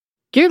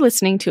You're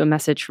listening to a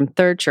message from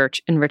Third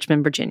Church in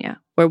Richmond, Virginia,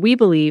 where we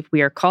believe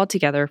we are called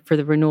together for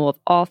the renewal of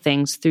all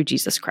things through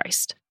Jesus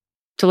Christ.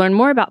 To learn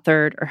more about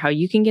Third or how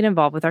you can get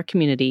involved with our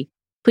community,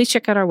 please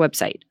check out our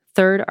website,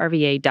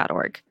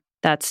 thirdrva.org.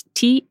 That's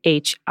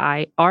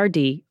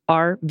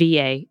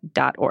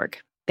THIRDRVA.org.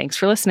 Thanks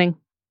for listening.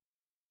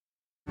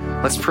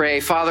 Let's pray.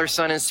 Father,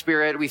 Son, and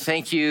Spirit, we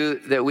thank you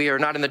that we are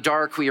not in the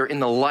dark, we are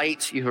in the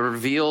light. You have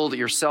revealed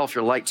yourself,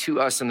 your light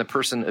to us in the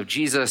person of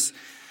Jesus,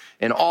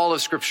 and all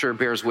of Scripture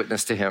bears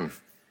witness to him.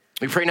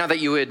 We pray now that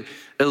you would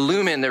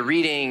illumine the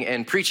reading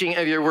and preaching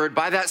of your word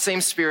by that same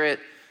Spirit,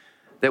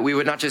 that we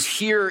would not just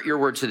hear your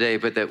word today,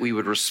 but that we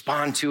would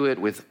respond to it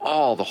with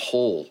all the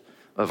whole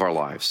of our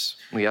lives.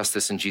 We ask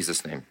this in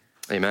Jesus' name.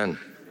 Amen.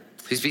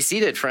 Please be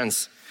seated,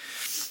 friends.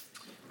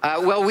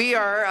 We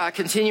are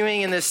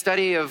continuing in this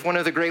study of one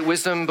of the great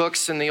wisdom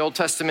books in the Old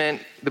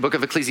Testament, the Book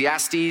of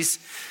Ecclesiastes.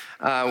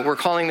 We're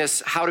calling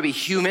this How to Be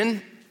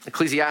Human,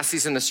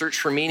 Ecclesiastes in the Search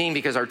for Meaning,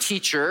 because our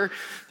teacher,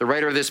 the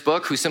writer of this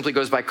book, who simply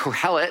goes by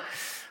Qohelet,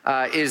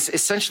 is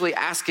essentially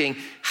asking,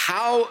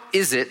 how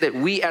is it that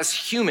we as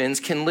humans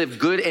can live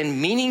good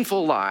and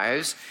meaningful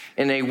lives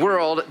in a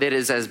world that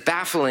is as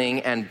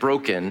baffling and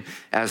broken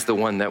as the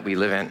one that we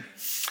live in?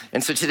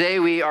 And so today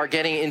we are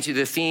getting into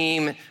the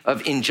theme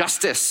of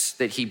injustice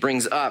that he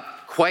brings up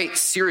quite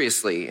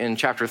seriously in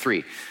chapter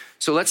 3.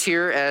 So let's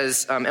hear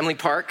as Emily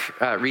Park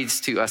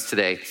reads to us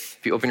today.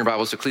 If you open your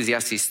Bibles to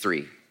Ecclesiastes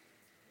 3.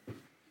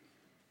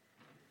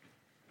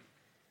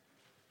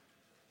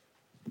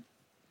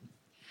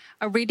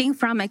 A reading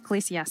from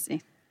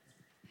Ecclesiastes.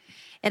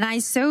 And I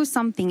saw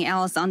something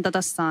else under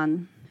the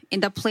sun.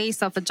 In the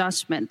place of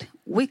judgment,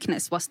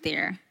 weakness was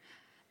there.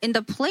 In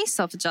the place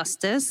of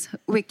justice,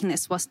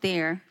 weakness was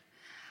there.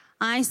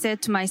 I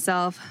said to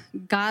myself,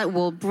 God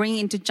will bring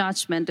into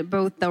judgment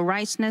both the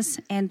righteous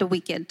and the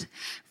wicked,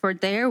 for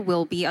there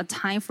will be a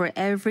time for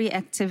every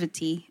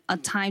activity, a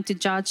time to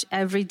judge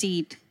every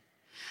deed.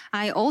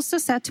 I also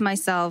said to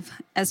myself,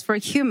 as for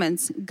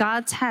humans,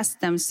 God tests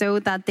them so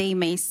that they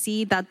may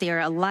see that they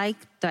are like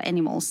the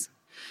animals.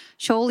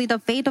 Surely the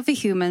fate of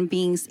human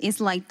beings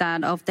is like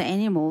that of the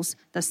animals.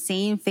 The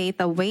same fate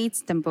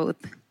awaits them both.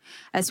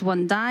 As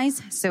one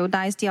dies, so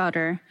dies the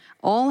other.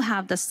 All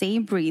have the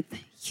same breath.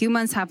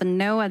 Humans have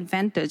no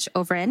advantage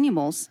over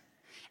animals.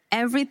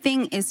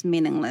 Everything is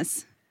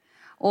meaningless.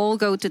 All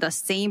go to the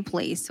same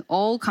place.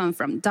 All come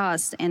from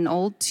dust, and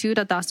all to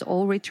the dust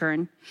all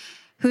return.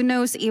 Who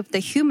knows if the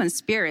human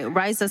spirit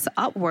rises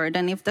upward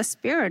and if the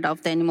spirit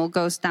of the animal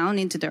goes down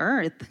into the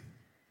earth?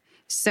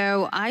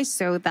 So I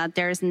saw that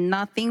there is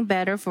nothing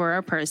better for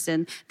a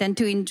person than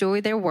to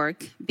enjoy their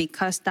work,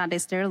 because that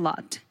is their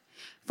lot.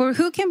 For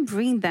who can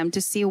bring them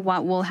to see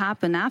what will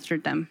happen after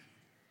them?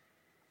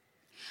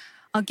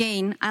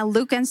 Again, I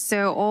looked and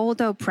saw all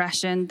the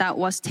oppression that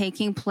was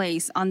taking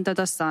place under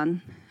the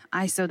sun.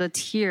 I saw the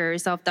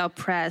tears of the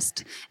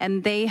oppressed,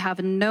 and they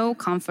have no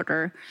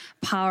comforter.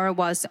 Power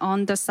was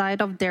on the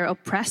side of their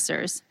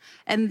oppressors,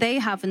 and they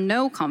have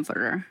no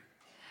comforter.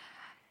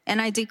 And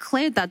I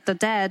declared that the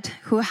dead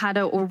who had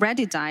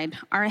already died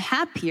are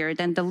happier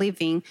than the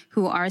living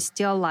who are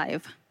still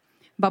alive.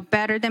 But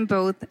better than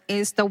both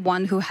is the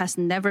one who has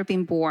never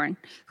been born,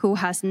 who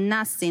has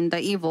not seen the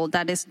evil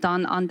that is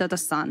done under the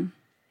sun.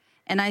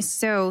 And I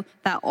saw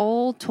that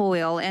all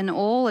toil and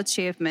all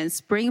achievements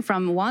spring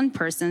from one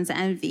person's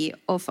envy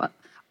of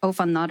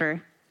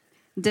another.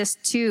 This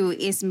too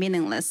is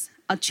meaningless,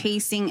 a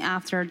chasing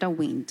after the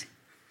wind.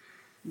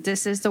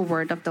 This is the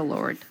word of the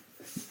Lord.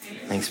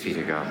 Thanks be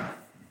to God.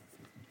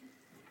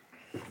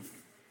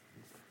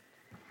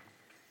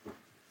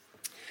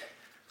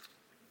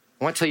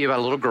 I want to tell you about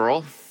a little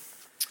girl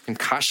named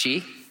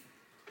Kashi.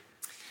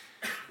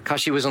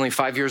 Kashi was only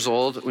 5 years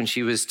old when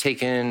she was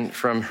taken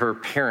from her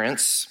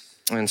parents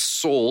and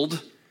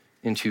sold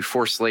into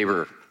forced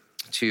labor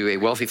to a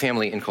wealthy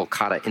family in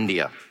Kolkata,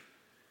 India.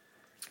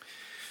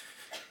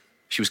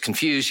 She was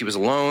confused, she was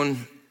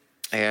alone,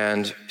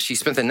 and she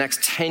spent the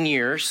next 10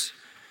 years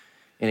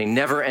in a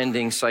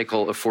never-ending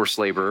cycle of forced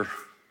labor,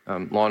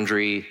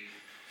 laundry,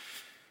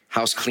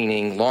 house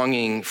cleaning,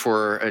 longing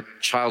for a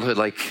childhood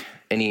like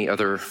any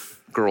other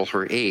girl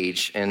her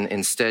age. And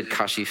instead,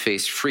 Kashi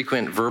faced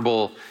frequent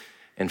verbal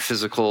and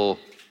physical,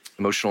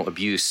 emotional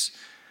abuse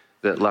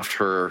that left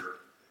her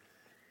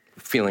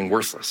feeling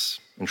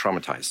worthless and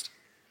traumatized.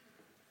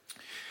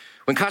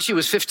 When Kashi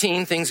was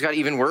 15, things got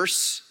even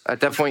worse. At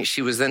that point,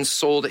 she was then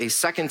sold a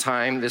second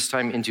time, this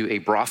time into a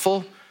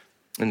brothel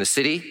in the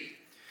city.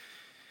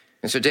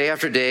 And so day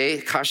after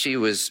day, Kashi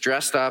was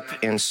dressed up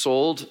and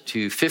sold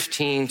to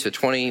 15 to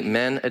 20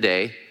 men a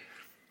day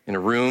in a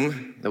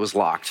room that was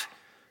locked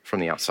from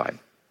the outside.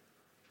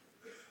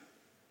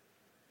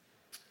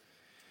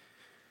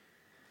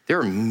 There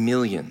are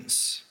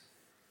millions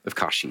of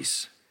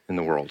Kashis in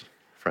the world,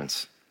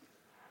 friends.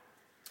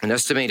 An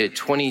estimated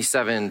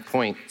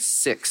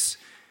 27.6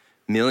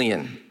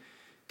 million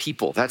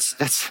people. That's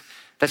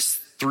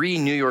 3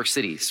 New York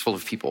cities full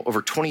of people.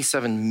 Over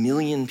 27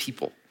 million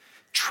people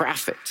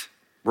trafficked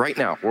right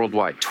now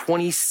worldwide.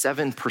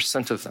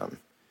 27% of them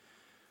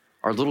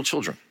are little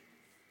children.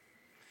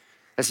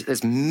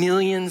 as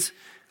millions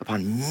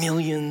upon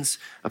millions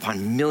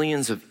upon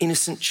millions of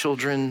innocent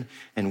children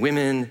and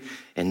women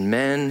and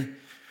men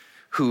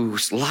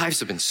whose lives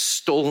have been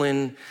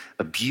stolen,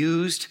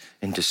 abused,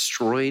 and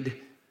destroyed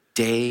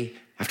day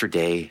after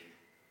day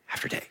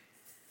after day.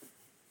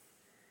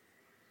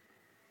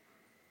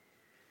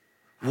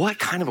 What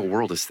kind of a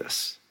world is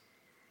this?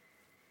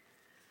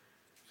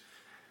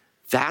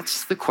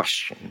 That's the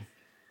question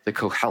that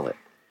Qohelet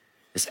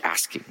is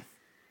asking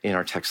in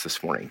our text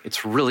this morning.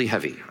 It's really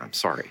heavy, I'm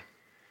sorry.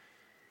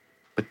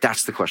 But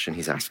that's the question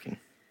he's asking.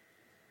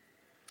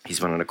 He's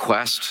been on a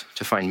quest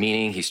to find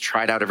meaning. He's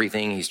tried out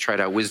everything. He's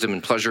tried out wisdom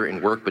and pleasure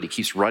and work, but he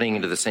keeps running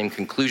into the same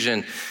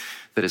conclusion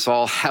that it's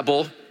all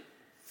hebel,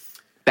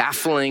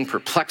 baffling,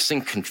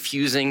 perplexing,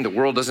 confusing. The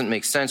world doesn't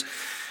make sense.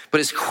 But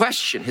his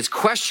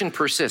question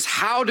persists.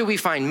 How do we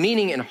find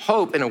meaning and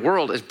hope in a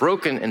world as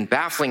broken and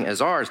baffling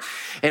as ours?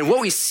 And what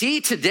we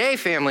see today,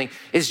 family,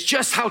 is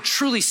just how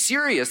truly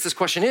serious this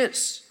question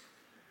is.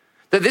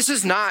 That this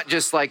is not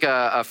just like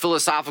a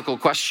philosophical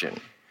question.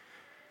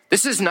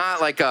 This is not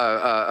like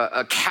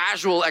a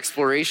casual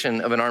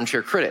exploration of an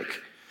armchair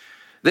critic.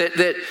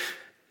 That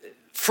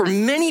for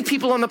many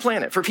people on the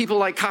planet, for people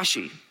like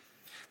Kashi,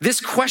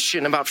 this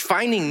question about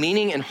finding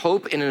meaning and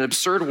hope in an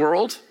absurd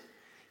world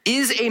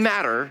is a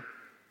matter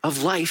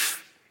of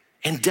life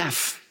and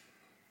death.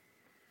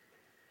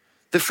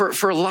 That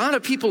for a lot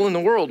of people in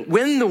the world,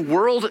 when the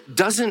world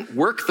doesn't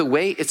work the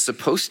way it's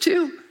supposed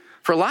to,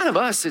 for a lot of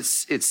us,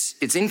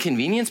 it's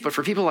inconvenience, but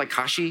for people like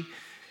Kashi,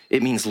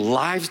 it means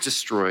lives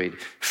destroyed,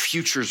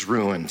 futures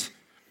ruined,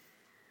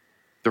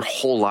 their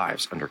whole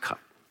lives undercut.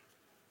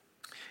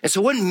 And so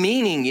what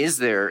meaning is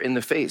there in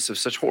the face of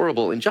such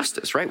horrible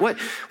injustice, right? What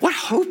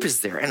hope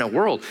is there in a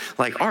world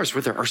like ours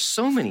where there are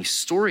so many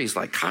stories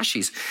like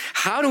Kashi's?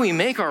 How do we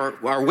make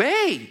our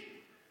way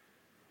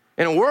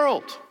in a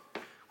world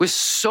with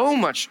so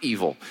much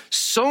evil,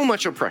 so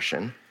much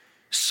oppression,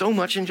 so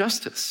much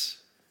injustice?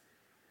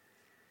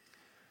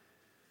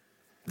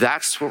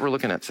 That's what we're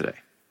looking at today.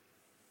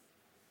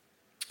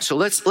 So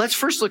let's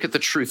first look at the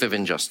truth of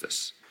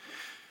injustice.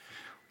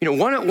 You know,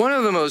 one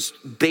of the most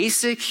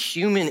basic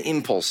human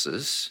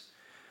impulses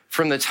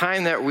from the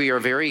time that we are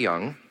very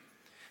young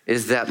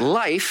is that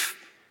life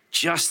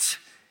just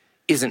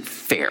isn't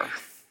fair,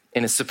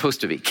 and it's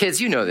supposed to be. Kids,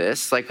 you know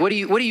this. Like, what do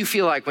you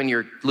feel like when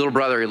your little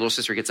brother or your little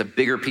sister gets a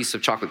bigger piece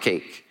of chocolate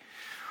cake?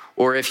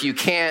 Or if you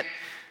can't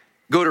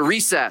go to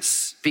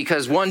recess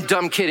because one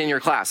dumb kid in your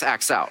class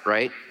acts out,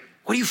 right?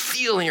 What do you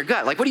feel in your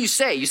gut? Like, what do you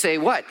say? You say,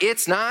 what?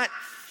 It's not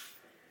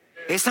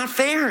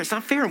fair. It's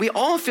not fair. We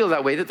all feel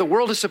that way, that the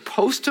world is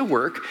supposed to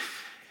work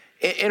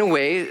in a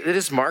way that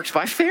is marked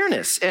by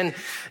fairness. And,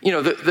 you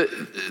know,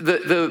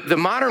 the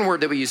modern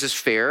word that we use is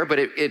fair, but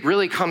it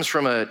really comes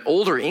from an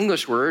older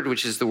English word,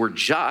 which is the word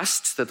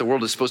just, that the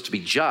world is supposed to be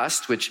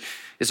just, which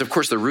is, of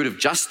course, the root of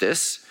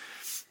justice.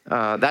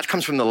 That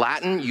comes from the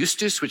Latin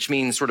justus, which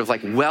means sort of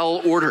like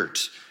well-ordered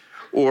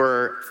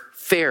or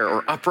fair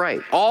or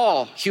upright.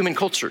 All human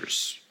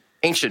cultures,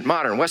 ancient,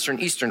 modern, Western,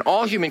 Eastern,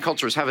 all human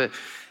cultures have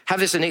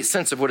this innate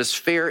sense of what is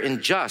fair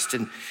and just,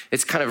 and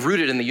it's kind of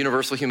rooted in the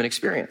universal human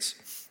experience.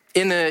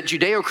 In the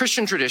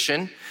Judeo-Christian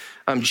tradition,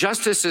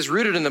 justice is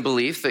rooted in the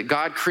belief that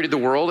God created the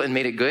world and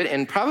made it good,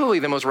 and probably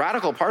the most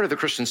radical part of the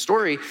Christian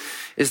story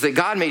is that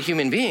God made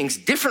human beings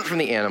different from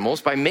the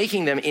animals by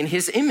making them in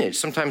his image.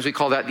 Sometimes we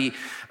call that the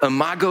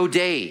imago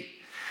Dei,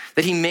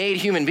 that he made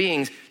human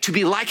beings to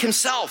be like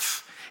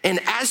himself. And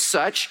as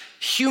such,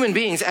 human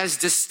beings, as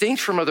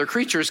distinct from other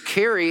creatures,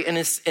 carry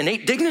an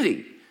innate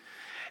dignity.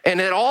 And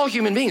that all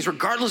human beings,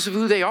 regardless of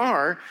who they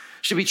are,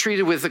 should be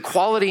treated with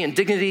equality and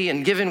dignity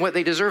and given what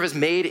they deserve as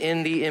made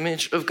in the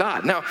image of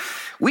God. Now,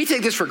 we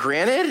take this for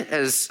granted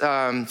as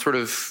sort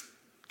of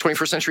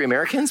 21st century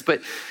Americans,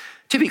 but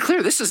to be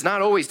clear, this is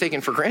not always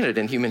taken for granted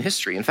in human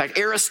history. In fact,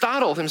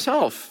 Aristotle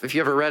himself, if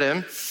you ever read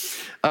him,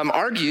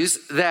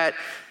 argues that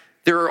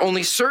there are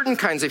only certain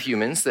kinds of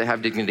humans that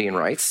have dignity and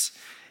rights,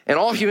 and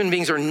all human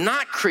beings are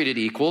not created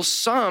equal.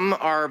 Some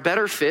are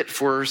better fit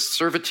for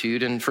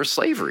servitude and for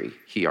slavery,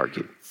 he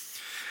argued.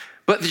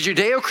 But the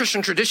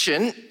Judeo-Christian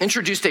tradition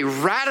introduced a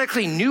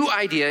radically new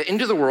idea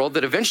into the world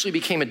that eventually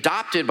became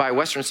adopted by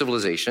Western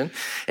civilization,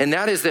 and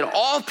that is that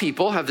all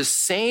people have the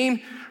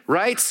same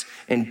rights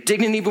and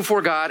dignity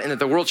before God, and that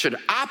the world should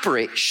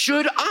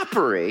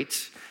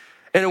operate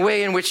in a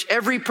way in which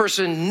every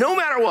person, no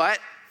matter what,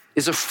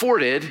 is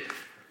afforded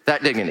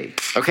that dignity,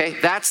 okay?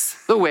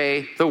 That's the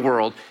way the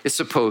world is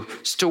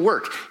supposed to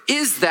work.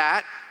 Is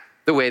that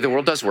the way the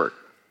world does work?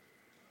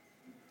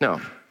 No,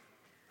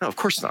 of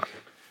course not.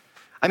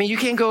 I mean, you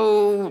can't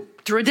go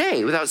through a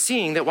day without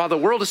seeing that while the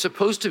world is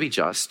supposed to be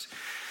just,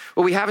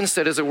 what we have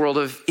instead is a world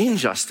of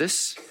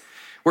injustice,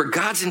 where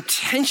God's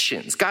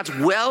intentions, God's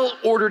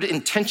well-ordered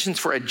intentions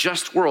for a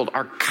just world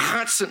are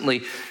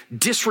constantly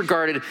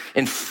disregarded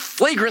and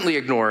flagrantly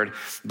ignored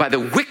by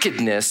the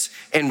wickedness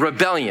and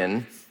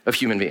rebellion of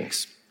human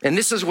beings. And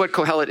this is what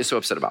Qohelet is so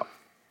upset about.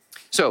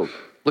 So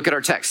look at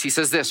our text. He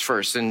says this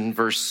first in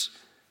verse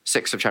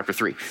 6 of chapter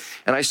 3.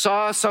 And I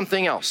saw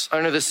something else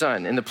under the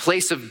sun. In the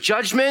place of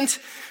judgment,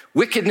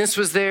 wickedness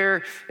was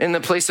there. In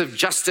the place of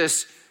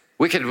justice,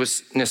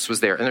 wickedness was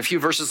there. And a few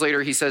verses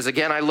later, he says,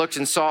 again, I looked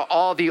and saw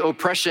all the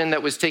oppression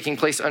that was taking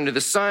place under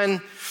the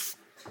sun.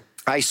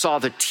 I saw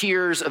the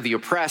tears of the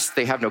oppressed.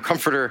 They have no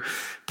comforter.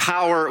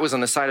 Power was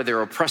on the side of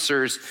their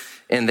oppressors,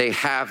 and they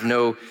have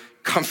no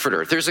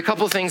comforter. There's a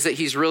couple of things that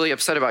he's really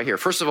upset about here.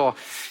 First of all,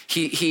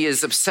 he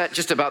is upset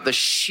just about the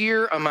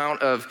sheer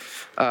amount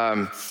of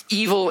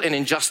evil and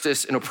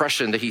injustice and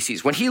oppression that he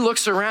sees. When he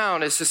looks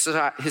around at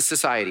his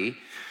society,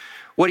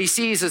 what he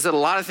sees is that a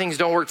lot of things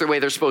don't work the way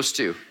they're supposed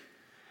to,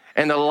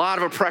 and that a lot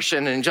of oppression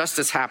and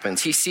injustice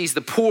happens. He sees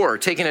the poor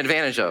taken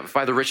advantage of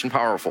by the rich and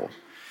powerful.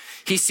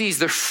 He sees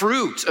the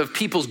fruit of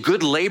people's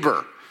good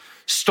labor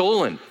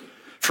stolen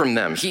from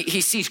them. He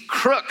sees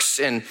crooks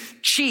and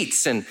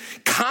cheats and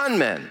con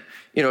men,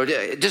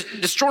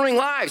 destroying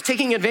lives,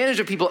 taking advantage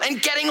of people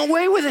and getting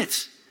away with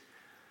it.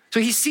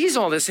 So he sees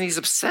all this and he's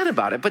upset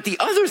about it. But the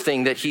other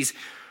thing that he's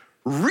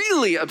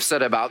really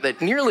upset about that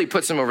nearly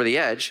puts him over the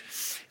edge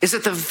is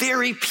that the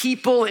very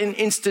people and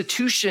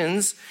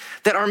institutions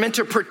that are meant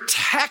to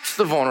protect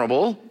the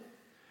vulnerable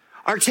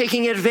are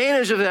taking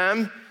advantage of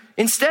them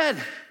instead.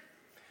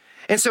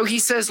 And so he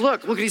says,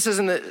 look what he says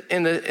in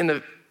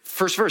the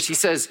first verse. He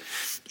says,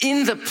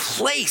 in the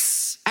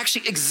place,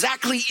 actually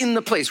exactly in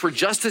the place where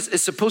justice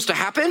is supposed to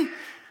happen,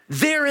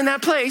 there in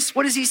that place,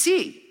 what does he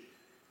see?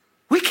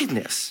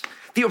 Wickedness.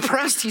 The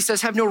oppressed, he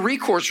says, have no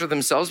recourse for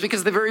themselves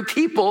because the very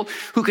people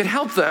who can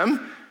help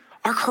them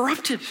are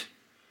corrupted.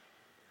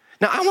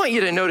 Now, I want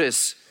you to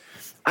notice,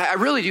 I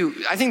really do,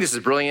 I think this is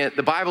brilliant.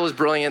 The Bible is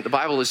brilliant. The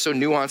Bible is so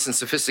nuanced and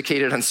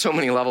sophisticated on so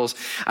many levels.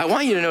 I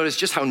want you to notice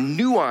just how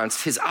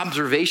nuanced his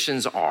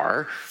observations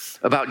are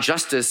about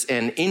justice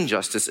and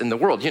injustice in the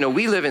world.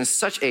 We live in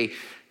such a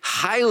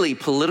highly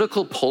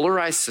political,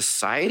 polarized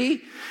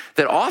society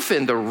that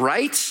often the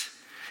right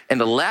and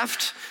the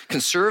left,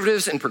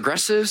 conservatives and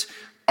progressives,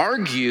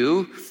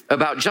 argue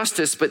about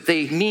justice, but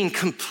they mean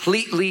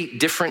completely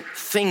different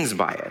things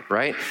by it,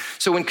 right?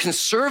 So when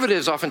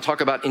conservatives often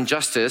talk about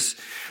injustice,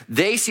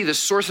 they see the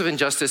source of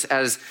injustice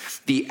as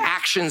the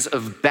actions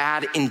of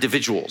bad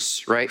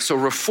individuals, right? So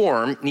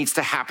reform needs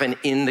to happen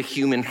in the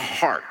human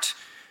heart,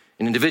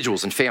 in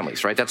individuals and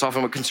families, right? That's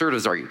often what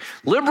conservatives argue.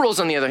 Liberals,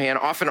 on the other hand,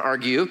 often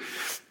argue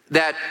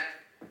that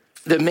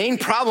the main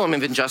problem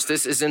of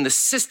injustice is in the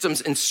systems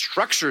and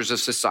structures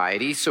of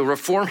society, so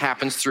reform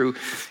happens through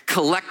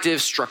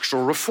collective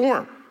structural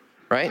reform,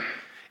 right?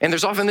 And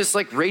there's often this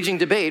raging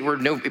debate where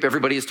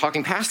everybody is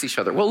talking past each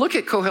other. Well, look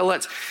at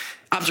Qohelet's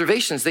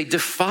observations. They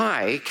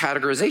defy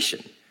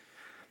categorization.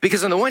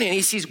 Because on the one hand,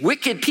 he sees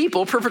wicked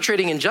people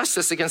perpetrating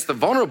injustice against the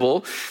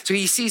vulnerable, so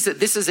he sees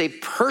that this is a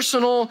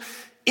personal,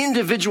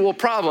 individual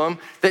problem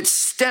that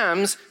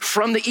stems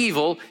from the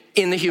evil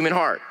in the human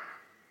heart.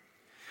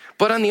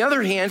 But on the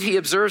other hand, he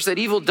observes that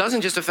evil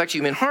doesn't just affect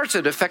human hearts,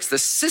 it affects the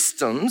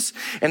systems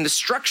and the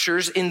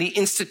structures in the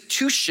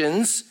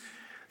institutions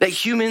that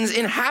humans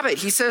inhabit.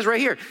 He says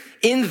right here,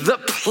 in the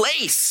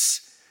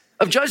place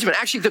of judgment,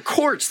 actually the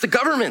courts, the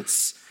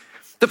governments,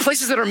 the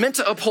places that are meant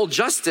to uphold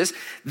justice,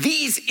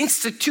 these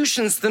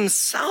institutions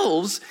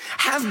themselves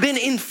have been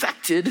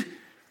infected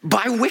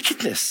by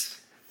wickedness.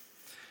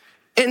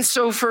 And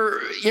so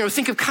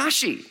think of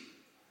Kashi.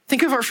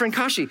 Think of our friend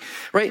Kashi,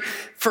 right?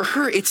 For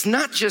her, it's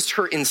not just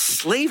her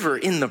enslaver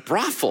in the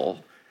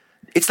brothel.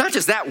 It's not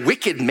just that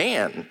wicked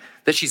man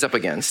that she's up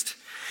against.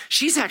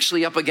 She's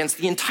actually up against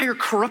the entire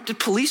corrupted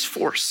police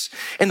force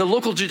and the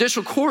local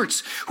judicial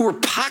courts who are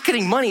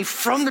pocketing money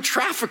from the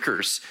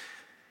traffickers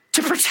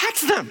to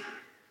protect them.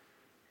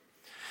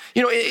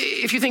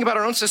 If you think about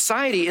our own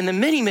society, in the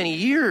many, many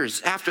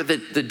years after the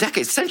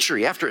decade,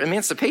 century after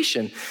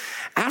emancipation,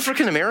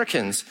 African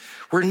Americans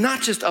were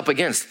not just up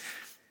against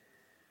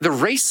the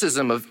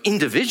racism of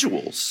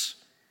individuals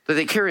that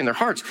they carry in their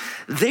hearts.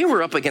 They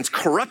were up against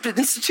corrupted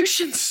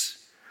institutions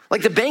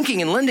like the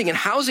banking and lending and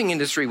housing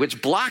industry,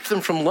 which blocked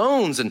them from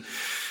loans and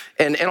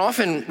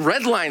often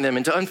redlined them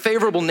into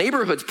unfavorable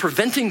neighborhoods,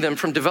 preventing them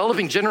from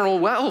developing generational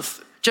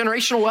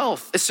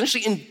wealth,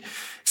 essentially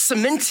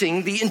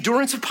cementing the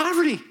endurance of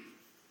poverty.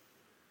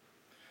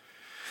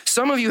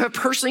 Some of you have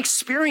personally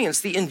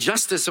experienced the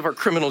injustice of our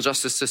criminal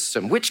justice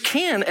system, which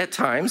can at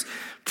times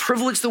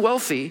privilege the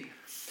wealthy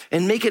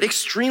and make it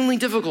extremely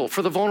difficult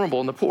for the vulnerable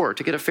and the poor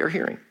to get a fair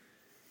hearing.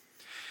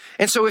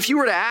 And so if you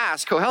were to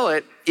ask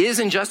Qohelet, is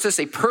injustice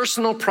a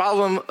personal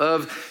problem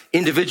of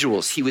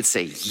individuals? He would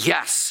say,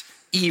 yes,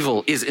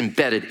 evil is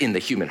embedded in the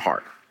human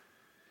heart.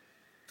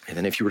 And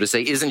then if you were to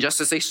say, is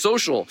injustice a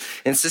social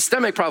and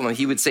systemic problem?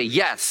 He would say,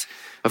 yes,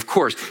 of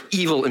course,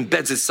 evil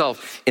embeds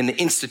itself in the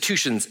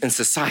institutions and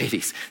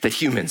societies that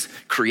humans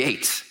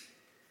create.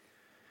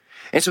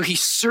 And so he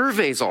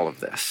surveys all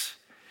of this,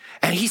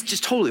 and he's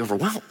just totally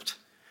overwhelmed.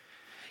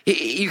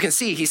 You can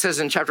see, he says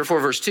in chapter 4,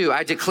 verse 2,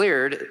 I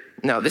declared,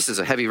 now this is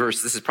a heavy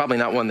verse. This is probably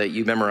not one that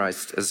you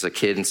memorized as a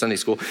kid in Sunday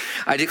school.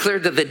 I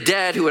declared that the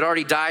dead who had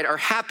already died are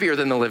happier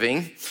than the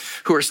living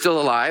who are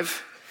still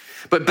alive.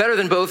 But better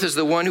than both is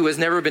the one who has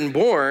never been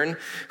born,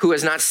 who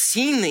has not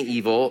seen the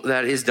evil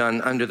that is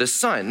done under the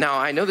sun. Now,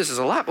 I know this is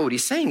a lot, but what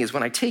he's saying is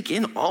when I take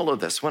in all of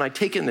this, when I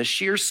take in the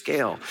sheer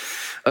scale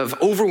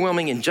of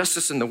overwhelming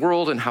injustice in the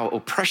world and how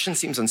oppression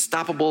seems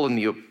unstoppable and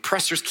the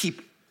oppressors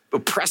keep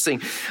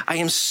oppressing, I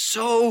am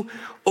so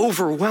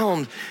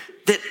overwhelmed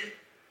that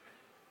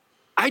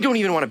I don't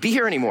even want to be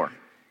here anymore.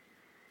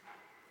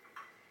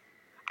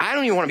 I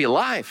don't even want to be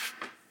alive.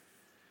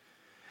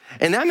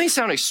 And that may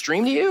sound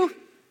extreme to you,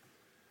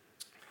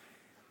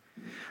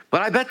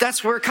 but I bet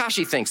that's where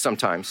Kashi thinks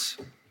sometimes.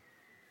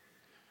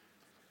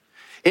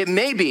 It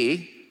may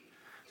be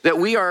that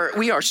we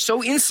are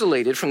so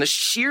insulated from the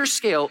sheer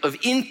scale of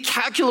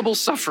incalculable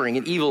suffering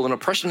and evil and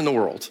oppression in the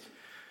world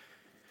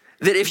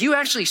that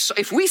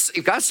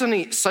if God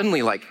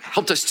suddenly like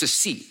helped us to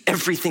see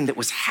everything that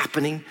was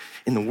happening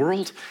in the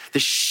world, the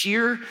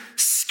sheer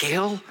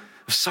scale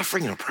of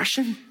suffering and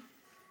oppression,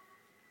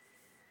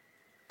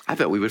 I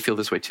bet we would feel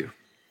this way too.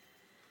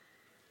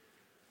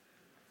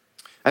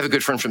 I have a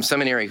good friend from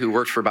seminary who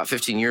worked for about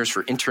 15 years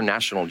for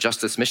International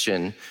Justice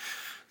Mission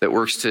that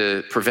works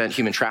to prevent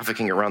human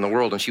trafficking around the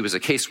world. And she was a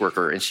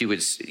caseworker, and she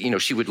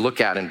would look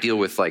at and deal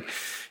with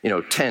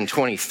 10,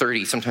 20,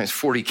 30, sometimes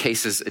 40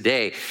 cases a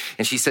day.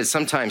 And she said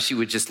sometimes she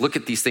would just look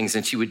at these things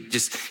and she would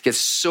just get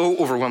so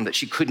overwhelmed that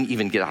she couldn't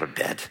even get out of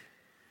bed.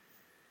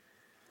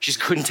 She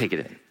just couldn't take it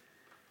in.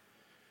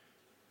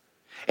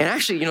 And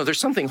actually, there's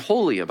something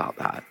holy about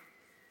that.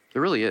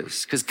 There really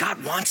is, because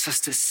God wants us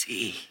to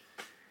see.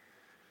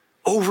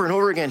 Over and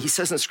over again, he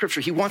says in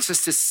Scripture, he wants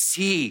us to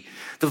see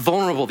the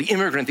vulnerable, the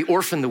immigrant, the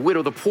orphan, the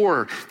widow, the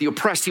poor, the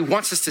oppressed. He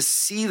wants us to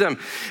see them,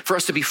 for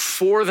us to be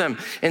for them.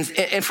 And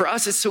for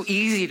us, it's so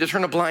easy to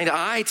turn a blind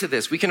eye to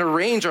this. We can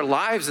arrange our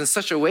lives in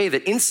such a way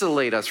that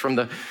insulate us from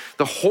the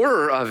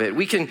horror of it.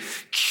 We can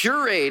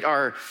curate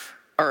our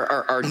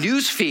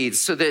news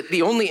feeds so that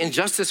the only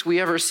injustice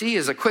we ever see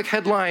is a quick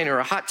headline or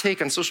a hot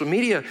take on social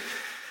media.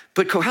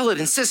 But Qohelet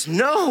insists,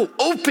 no,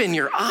 open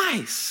your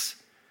eyes.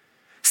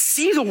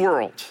 See the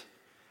world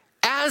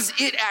as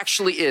it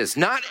actually is.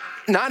 Not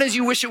as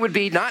you wish it would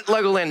be, not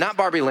Legoland, not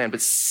Barbie Land,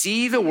 but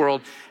see the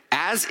world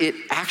as it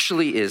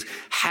actually is.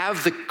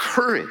 Have the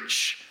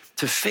courage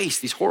to face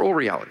these horrible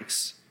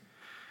realities.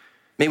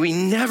 May we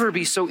never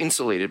be so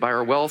insulated by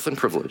our wealth and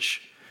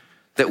privilege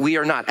that we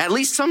are not, at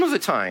least some of the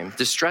time,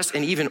 distressed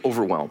and even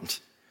overwhelmed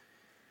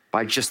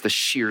by just the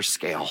sheer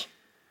scale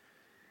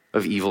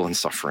of evil and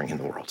suffering in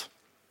the world.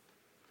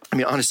 I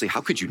mean, honestly,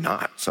 how could you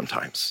not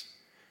sometimes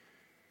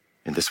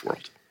in this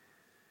world?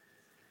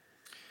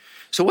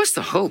 So what's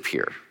the hope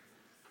here?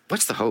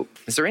 What's the hope?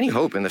 Is there any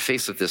hope in the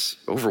face of this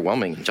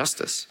overwhelming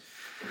injustice?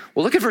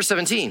 Well, look at verse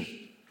 17.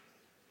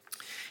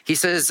 He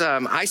says,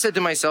 I said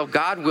to myself,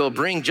 God will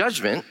bring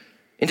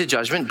into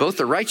judgment, both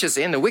the righteous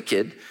and the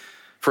wicked,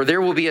 for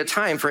there will be a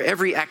time for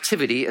every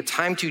activity, a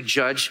time to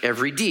judge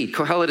every deed.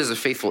 Qohelet is a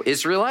faithful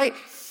Israelite,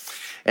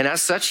 and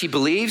as such, he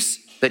believes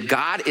that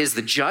God is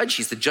the judge.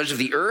 He's the judge of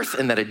the earth,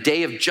 and that a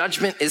day of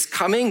judgment is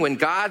coming when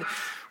God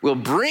will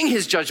bring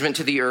his judgment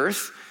to the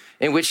earth,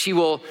 in which he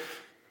will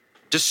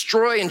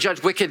destroy and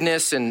judge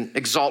wickedness and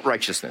exalt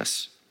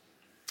righteousness.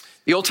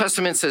 The Old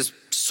Testament says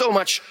so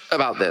much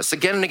about this.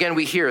 Again and again,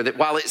 we hear that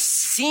while it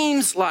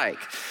seems like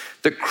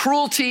the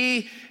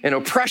cruelty and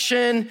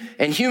oppression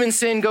and human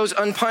sin goes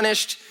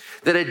unpunished,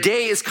 that a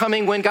day is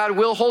coming when God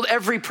will hold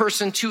every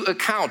person to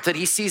account, that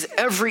he sees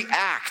every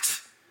act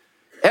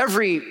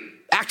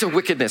of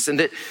wickedness, and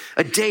that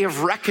a day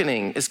of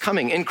reckoning is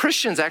coming. And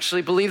Christians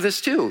actually believe this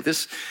too.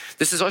 This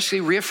is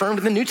actually reaffirmed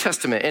in the New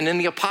Testament and in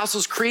the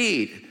Apostles'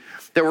 Creed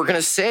that we're going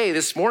to say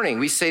this morning.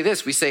 We say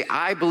this, we say,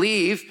 I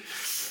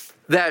believe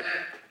that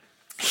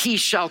he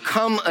shall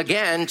come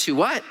again to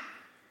what?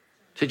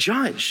 To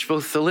judge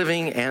both the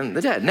living and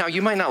the dead. Now,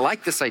 you might not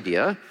like this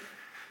idea.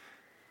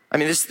 I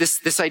mean,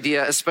 this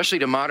idea, especially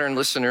to modern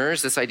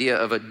listeners, this idea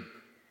of a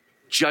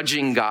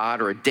judging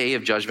God or a day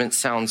of judgment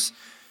sounds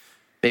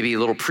maybe a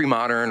little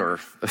pre-modern or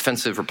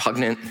offensive,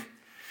 repugnant.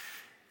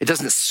 It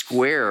doesn't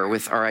square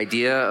with our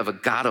idea of a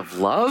God of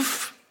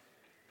love,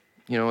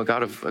 a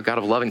God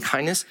of love and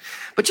kindness.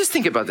 But just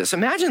think about this.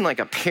 Imagine like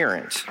a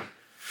parent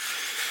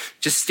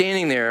just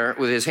standing there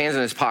with his hands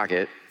in his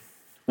pocket,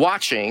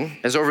 watching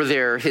as over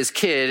there his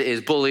kid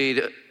is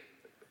bullied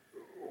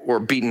or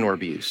beaten or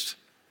abused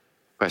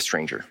by a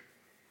stranger.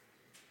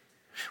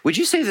 Would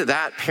you say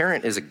that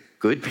parent is a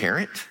good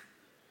parent,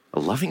 a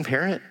loving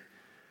parent?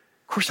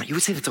 Of course not. You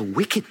would say that's a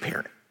wicked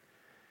parent.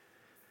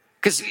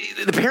 Because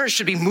the parent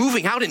should be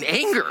moving out in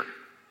anger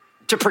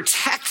to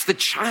protect the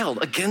child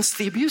against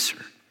the abuser.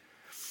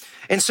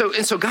 And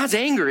so God's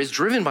anger is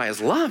driven by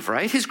his love,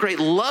 right? His great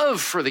love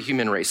for the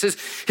human race,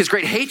 his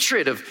great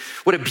hatred of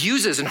what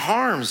abuses and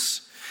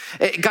harms.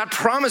 God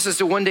promises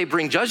to one day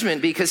bring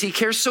judgment because he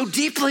cares so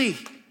deeply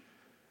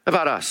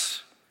about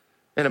us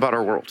and about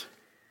our world.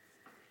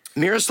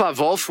 Miroslav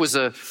Volf was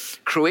a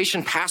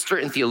Croatian pastor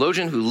and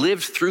theologian who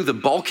lived through the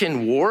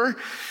Balkan War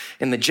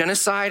and the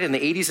genocide in the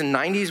 80s and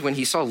 90s when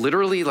he saw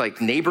literally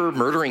like neighbor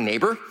murdering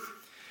neighbor.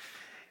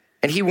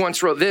 And he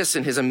once wrote this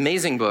in his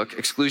amazing book,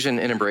 Exclusion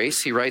and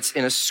Embrace. He writes,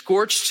 in a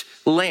scorched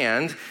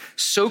land,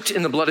 soaked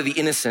in the blood of the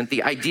innocent,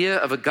 the idea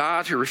of a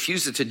God who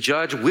refuses to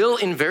judge will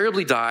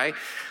invariably die,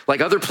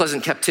 like other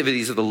pleasant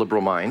captivities of the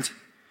liberal mind.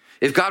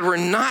 If God were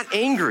not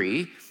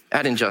angry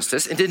at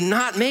injustice and did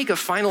not make a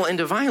final end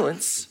to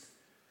violence,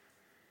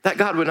 that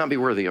God would not be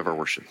worthy of our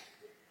worship.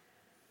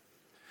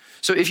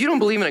 So if you don't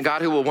believe in a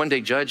God who will one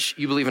day judge,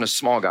 you believe in a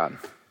small God,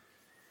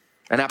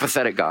 an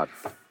apathetic God,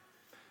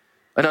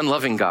 an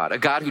unloving God, a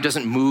God who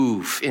doesn't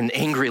move in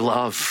angry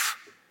love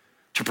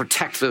to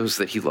protect those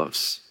that he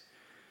loves.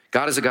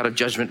 God is a God of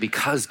judgment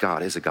because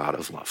God is a God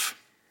of love.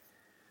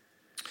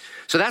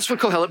 So that's what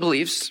Qohelet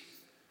believes,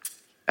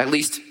 at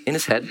least in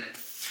his head.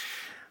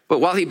 But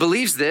while he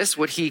believes this,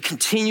 what he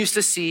continues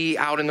to see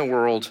out in the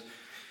world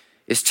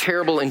is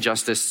terrible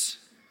injustice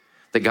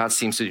that God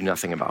seems to do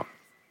nothing about.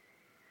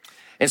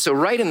 And so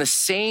right in the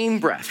same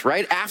breath,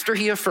 right after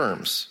he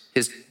affirms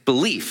his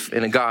belief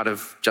in a God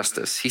of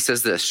justice, he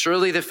says this,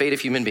 surely the fate of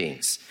human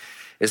beings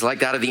is like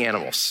that of the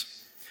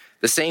animals.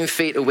 The same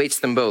fate awaits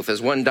them both.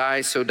 As one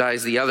dies, so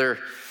dies the other.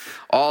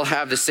 All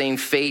have the same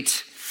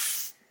fate,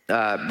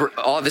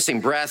 all have the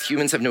same breath.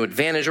 Humans have no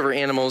advantage over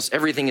animals.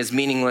 Everything is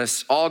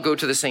meaningless. All go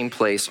to the same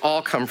place.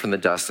 All come from the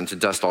dust, and to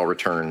dust all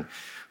return.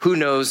 Who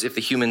knows if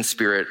the human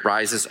spirit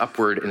rises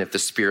upward and if the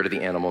spirit of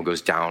the animal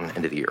goes down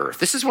into the earth?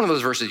 This is one of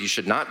those verses you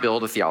should not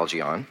build a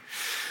theology on.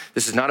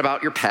 This is not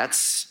about your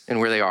pets and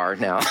where they are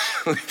now.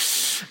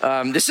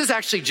 This is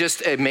actually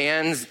just a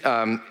man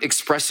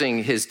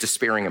expressing his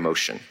despairing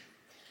emotion.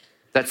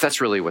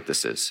 That's really what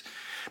this is.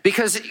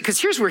 Because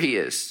here's where he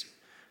is,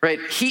 right?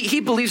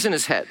 He believes in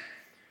his head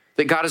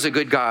that God is a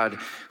good God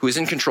who is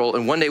in control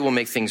and one day will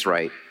make things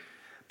right.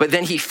 But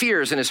then he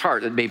fears in his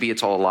heart that maybe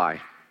it's all a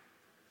lie,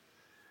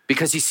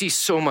 because he sees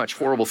so much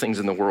horrible things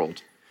in the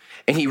world.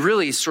 And he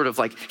really he's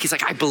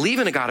like, I believe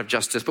in a God of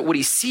justice, but what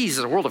he sees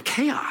is a world of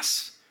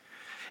chaos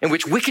in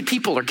which wicked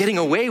people are getting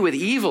away with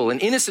evil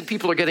and innocent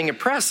people are getting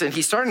oppressed. And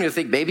he's starting to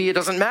think maybe it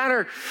doesn't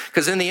matter,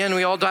 because in the end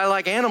we all die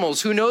like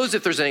animals. Who knows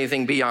if there's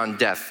anything beyond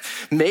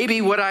death?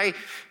 Maybe what I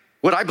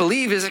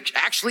believe is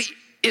actually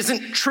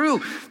isn't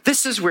true.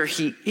 This is where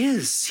he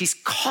is. He's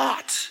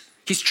caught.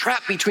 He's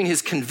trapped between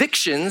his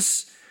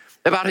convictions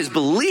about his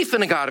belief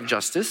in a God of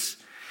justice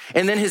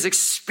and then his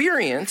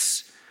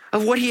experience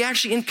of what he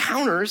actually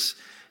encounters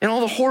and all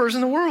the horrors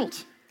in the world.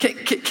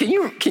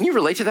 Can you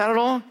relate to that at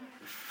all?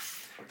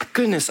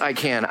 Goodness, I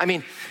can. I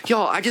mean,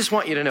 y'all, I just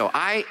want you to know,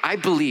 I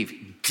believe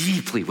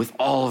deeply with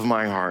all of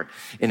my heart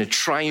in a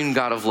triune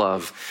God of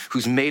love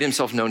who's made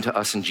himself known to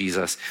us in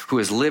Jesus, who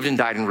has lived and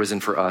died and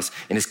risen for us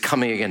and is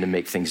coming again to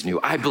make things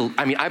new. I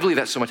believe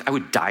that so much, I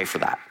would die for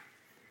that.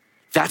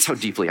 That's how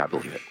deeply I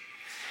believe it.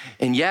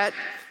 And yet,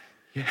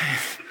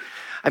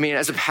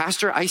 as a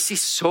pastor, I see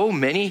so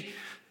many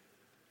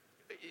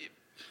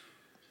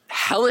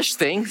hellish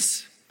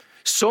things,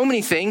 so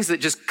many things that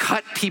just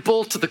cut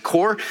people to the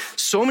core,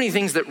 so many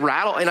things that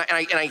rattle. And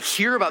I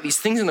hear about these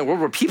things in the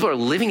world where people are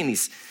living in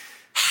these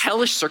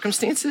hellish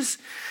circumstances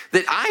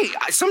that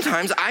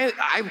sometimes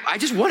I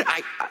just wonder,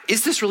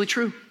 is this really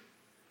true?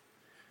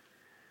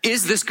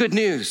 Is this good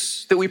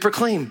news that we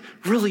proclaim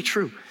really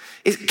true?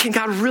 Can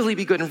God really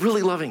be good and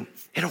really loving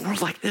in a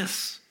world like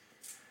this?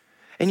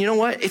 And you know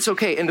what? It's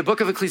okay. And the Book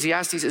of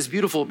Ecclesiastes is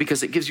beautiful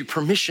because it gives you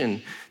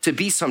permission to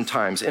be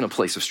sometimes in a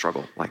place of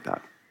struggle like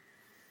that.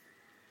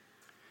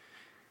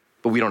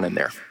 But we don't end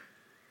there.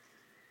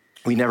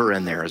 We never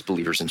end there as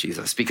believers in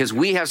Jesus, because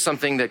we have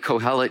something that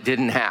Qohelet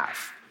didn't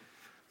have.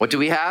 What do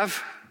we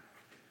have?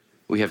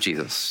 We have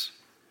Jesus.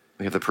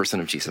 We have the person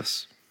of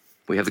Jesus.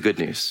 We have the good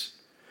news.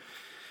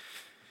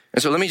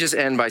 And so let me just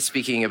end by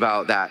speaking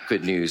about that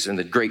good news and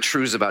the great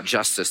truths about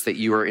justice that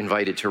you are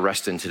invited to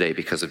rest in today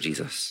because of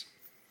Jesus.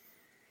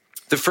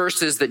 The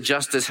first is that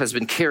justice has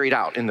been carried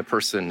out in the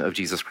person of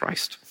Jesus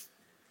Christ.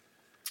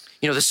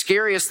 You know, the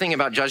scariest thing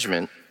about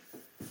Judgment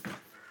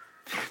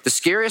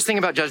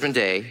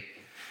Day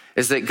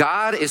is that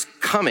God is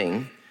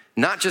coming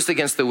not just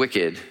against the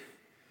wicked,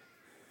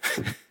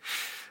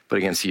 but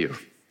against you.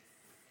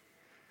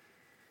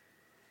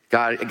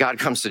 God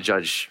comes to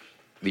judge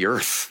the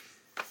earth.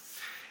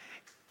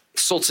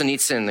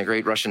 Solzhenitsyn, the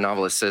great Russian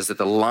novelist, says that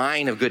the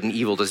line of good and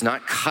evil does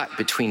not cut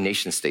between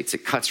nation states.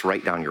 It cuts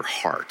right down your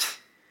heart.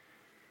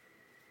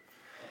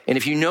 And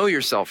if you know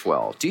yourself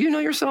well, do you know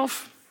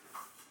yourself?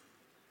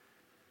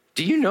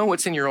 Do you know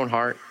what's in your own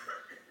heart?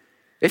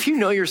 If you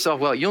know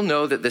yourself well, you'll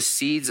know that the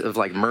seeds of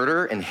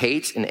murder and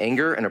hate and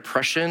anger and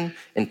oppression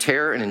and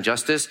terror and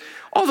injustice,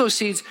 all those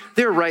seeds,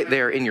 they're right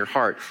there in your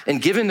heart.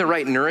 And given the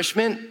right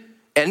nourishment,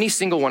 any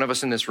single one of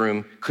us in this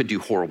room could do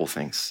horrible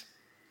things.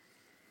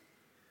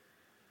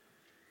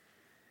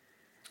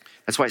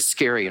 That's why it's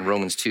scary in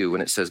Romans 2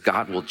 when it says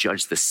God will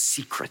judge the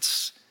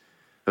secrets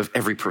of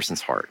every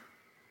person's heart.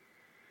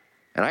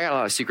 And I got a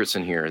lot of secrets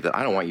in here that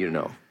I don't want you to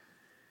know,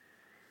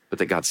 but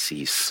that God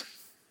sees.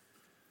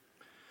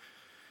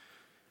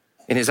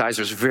 In his eyes,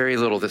 there's very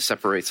little that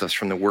separates us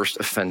from the worst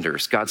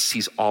offenders. God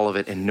sees all of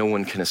it and no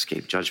one can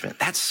escape judgment.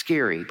 That's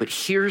scary, but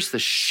here's the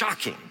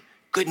shocking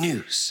good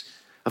news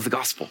of the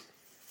gospel.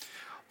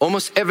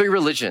 Almost every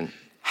religion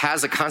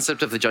has a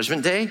concept of the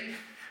judgment day,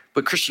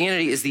 but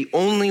Christianity is the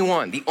only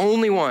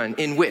one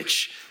in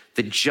which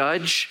the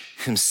judge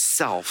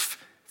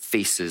himself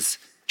faces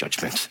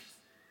judgment.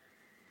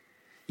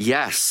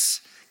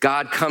 Yes,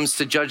 God comes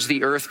to judge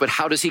the earth, but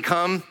how does he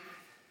come?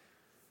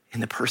 In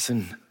the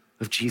person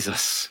of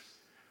Jesus,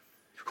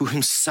 who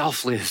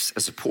himself lives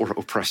as a poor,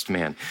 oppressed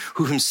man,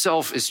 who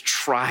himself is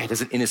tried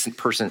as an innocent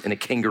person in a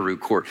kangaroo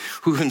court,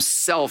 who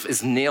himself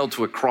is nailed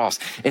to a cross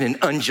in an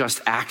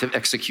unjust act of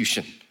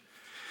execution.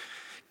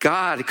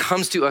 God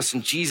comes to us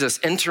in Jesus,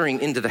 entering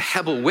into the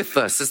Hebel with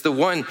us as the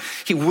one.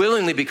 He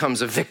willingly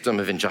becomes a victim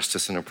of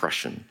injustice and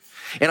oppression.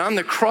 And on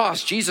the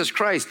cross, Jesus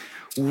Christ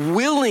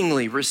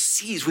willingly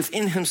receives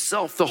within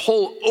himself the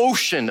whole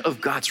ocean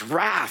of God's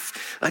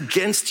wrath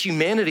against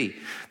humanity,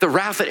 the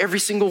wrath that every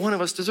single one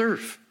of us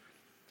deserve.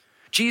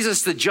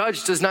 Jesus, the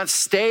judge, does not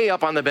stay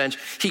up on the bench.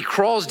 He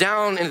crawls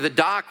down into the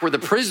dock where the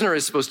prisoner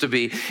is supposed to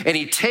be, and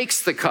he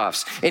takes the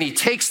cuffs, and he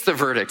takes the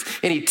verdict,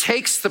 and he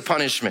takes the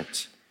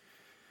punishment.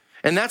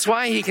 And that's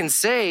why he can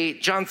say,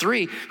 John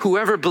 3,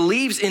 whoever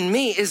believes in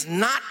me is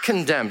not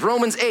condemned.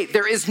 Romans 8,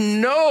 there is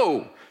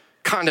no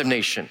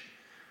condemnation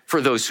for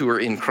those who are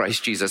in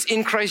Christ Jesus.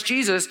 In Christ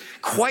Jesus,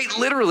 quite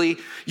literally,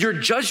 your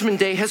judgment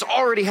day has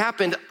already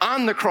happened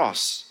on the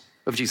cross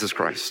of Jesus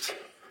Christ.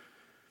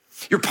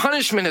 Your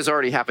punishment has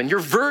already happened. Your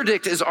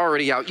verdict is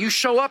already out. You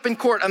show up in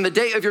court on the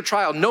day of your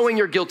trial knowing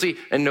you're guilty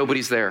and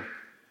nobody's there,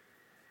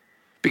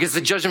 because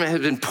the judgment has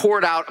been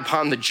poured out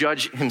upon the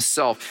judge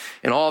himself,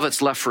 and all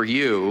that's left for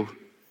you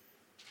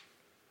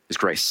is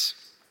grace,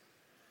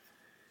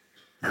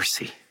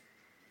 mercy.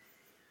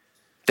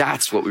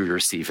 That's what we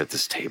receive at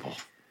this table.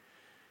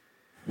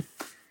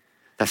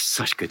 That's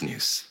such good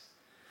news.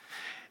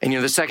 And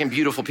the second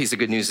beautiful piece of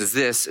good news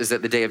is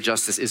that the day of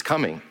justice is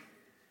coming,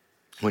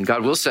 when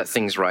God will set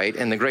things right.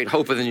 And the great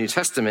hope of the New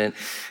Testament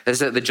is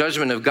that the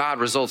judgment of God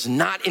results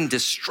not in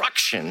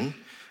destruction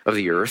of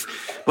the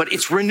earth, but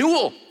its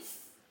renewal.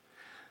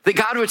 That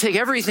God would take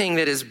everything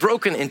that is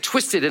broken and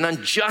twisted and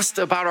unjust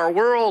about our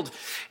world,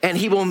 and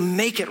he will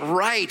make it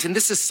right. And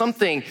this is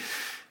something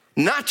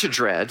not to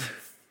dread.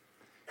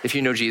 If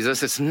you know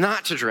Jesus, it's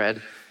not to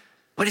dread,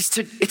 but it's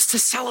to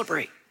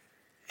celebrate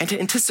and to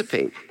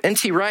anticipate.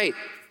 N.T. Wright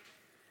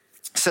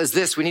says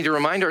this: we need to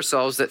remind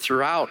ourselves that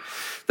throughout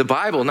the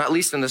Bible, not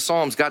least in the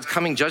Psalms, God's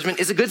coming judgment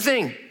is a good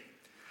thing.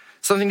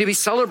 Something to be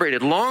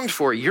celebrated, longed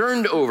for,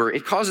 yearned over.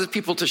 It causes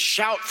people to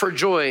shout for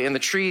joy in the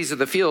trees of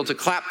the field, to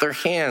clap their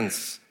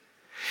hands.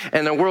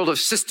 And a world of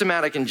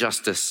systematic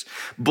injustice,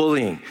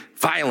 bullying,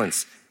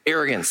 violence,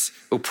 arrogance,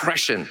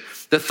 oppression,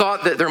 the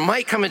thought that there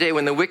might come a day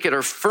when the wicked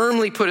are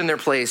firmly put in their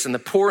place and the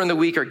poor and the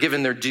weak are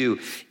given their due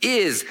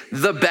is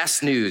the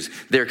best news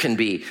there can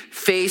be.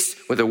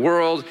 Faced with a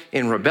world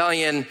in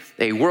rebellion,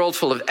 a world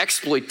full of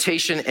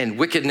exploitation and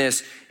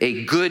wickedness,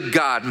 a good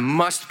God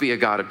must be a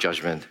God of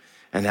judgment,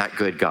 and that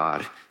good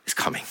God is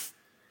coming.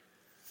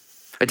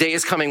 A day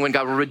is coming when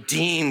God will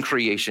redeem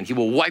creation. He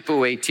will wipe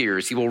away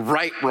tears. He will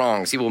right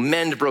wrongs. He will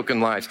mend broken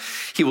lives.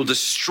 He will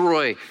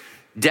destroy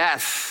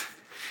death.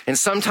 And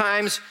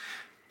sometimes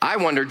I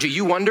wonder, do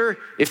you wonder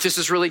if this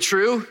is really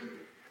true?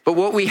 But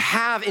what we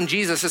have in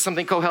Jesus is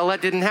something Qohelet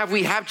didn't have.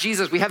 We have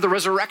Jesus. We have the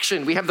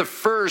resurrection. We have the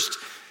first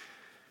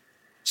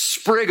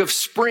sprig of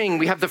spring.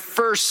 We have the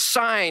first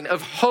sign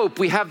of hope.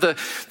 We have the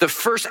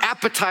first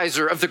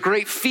appetizer of the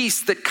great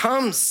feast that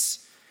comes.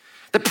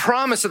 The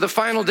promise of the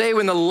final day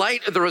when the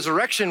light of the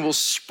resurrection will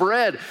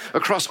spread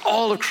across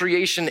all of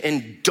creation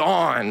and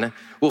dawn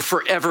will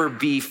forever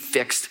be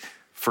fixed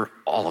for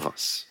all of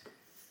us.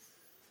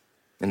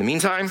 In the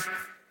meantime,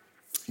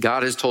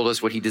 God has told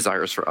us what he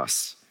desires for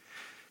us: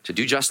 to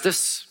do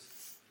justice,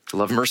 to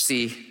love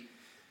mercy,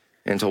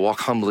 and to walk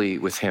humbly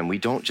with him. We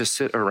don't just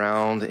sit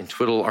around and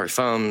twiddle our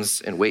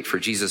thumbs and wait for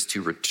Jesus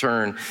to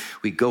return.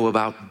 We go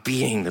about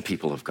being the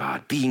people of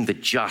God, being the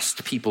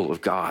just people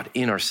of God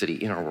in our city,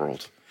 in our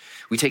world.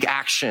 We take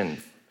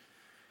action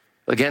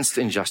against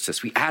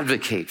injustice. We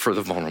advocate for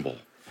the vulnerable,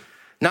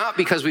 not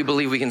because we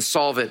believe we can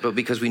solve it, but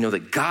because we know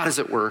that God is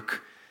at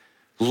work.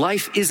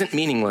 Life isn't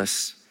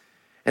meaningless,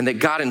 and that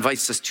God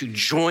invites us to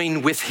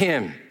join with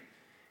him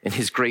in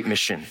his great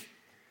mission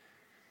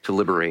to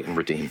liberate and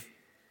redeem.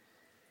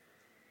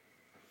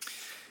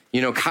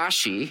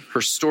 Kashi,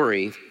 her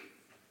story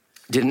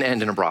didn't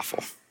end in a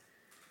brothel.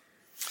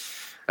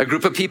 A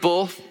group of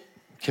people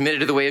committed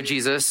to the way of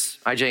Jesus,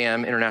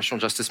 IJM, International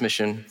Justice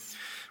Mission,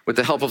 with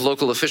the help of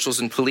local officials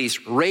and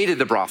police, raided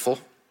the brothel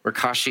where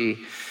Kashi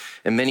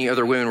and many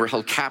other women were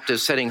held captive,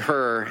 setting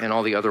her and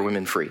all the other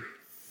women free.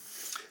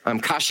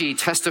 Kashi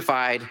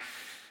testified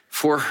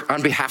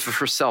on behalf of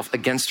herself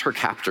against her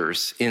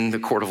captors in the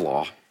court of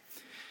law,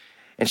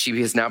 and she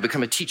has now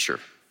become a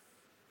teacher.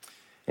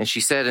 And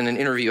she said in an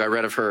interview I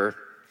read of her,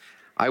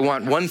 "I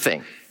want one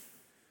thing,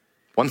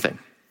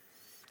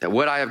 that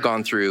what I have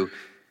gone through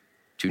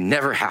to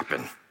never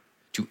happen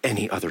to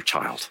any other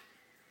child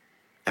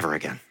ever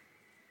again."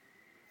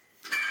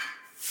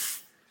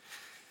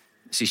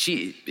 See,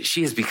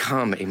 she has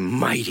become a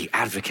mighty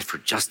advocate for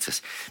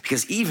justice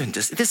because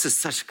this is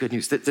such good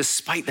news that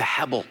despite the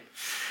Hebel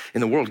in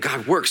the world,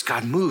 God works,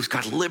 God moves,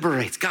 God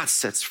liberates, God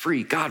sets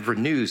free, God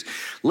renews.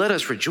 Let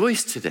us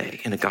rejoice today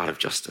in a God of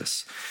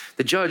justice.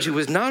 The judge who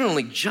was not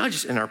only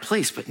judged in our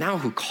place, but now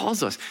who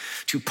calls us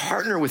to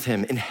partner with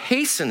him in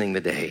hastening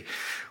the day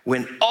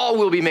when all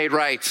will be made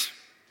right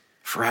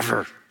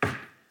forever.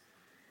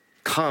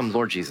 Come,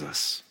 Lord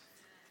Jesus.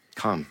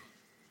 Come.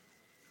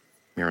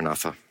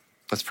 Maranatha.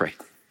 Let's pray.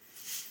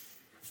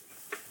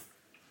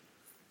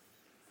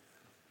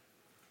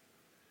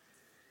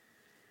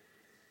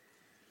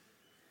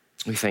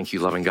 We thank you,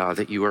 loving God,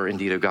 that you are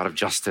indeed a God of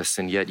justice,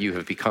 and yet you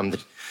have become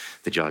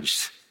the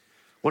judge.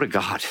 What a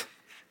God.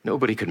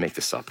 Nobody could make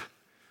this up.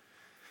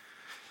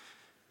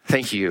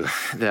 Thank you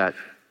that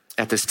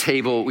at this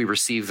table we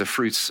receive the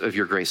fruits of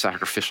your great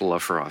sacrificial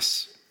love for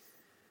us,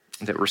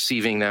 that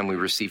receiving them, we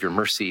receive your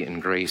mercy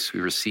and grace.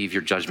 We receive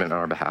your judgment on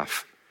our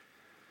behalf.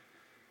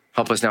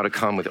 Help us now to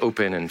come with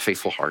open and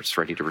faithful hearts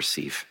ready to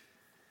receive.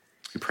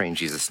 We pray in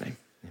Jesus' name.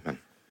 Amen.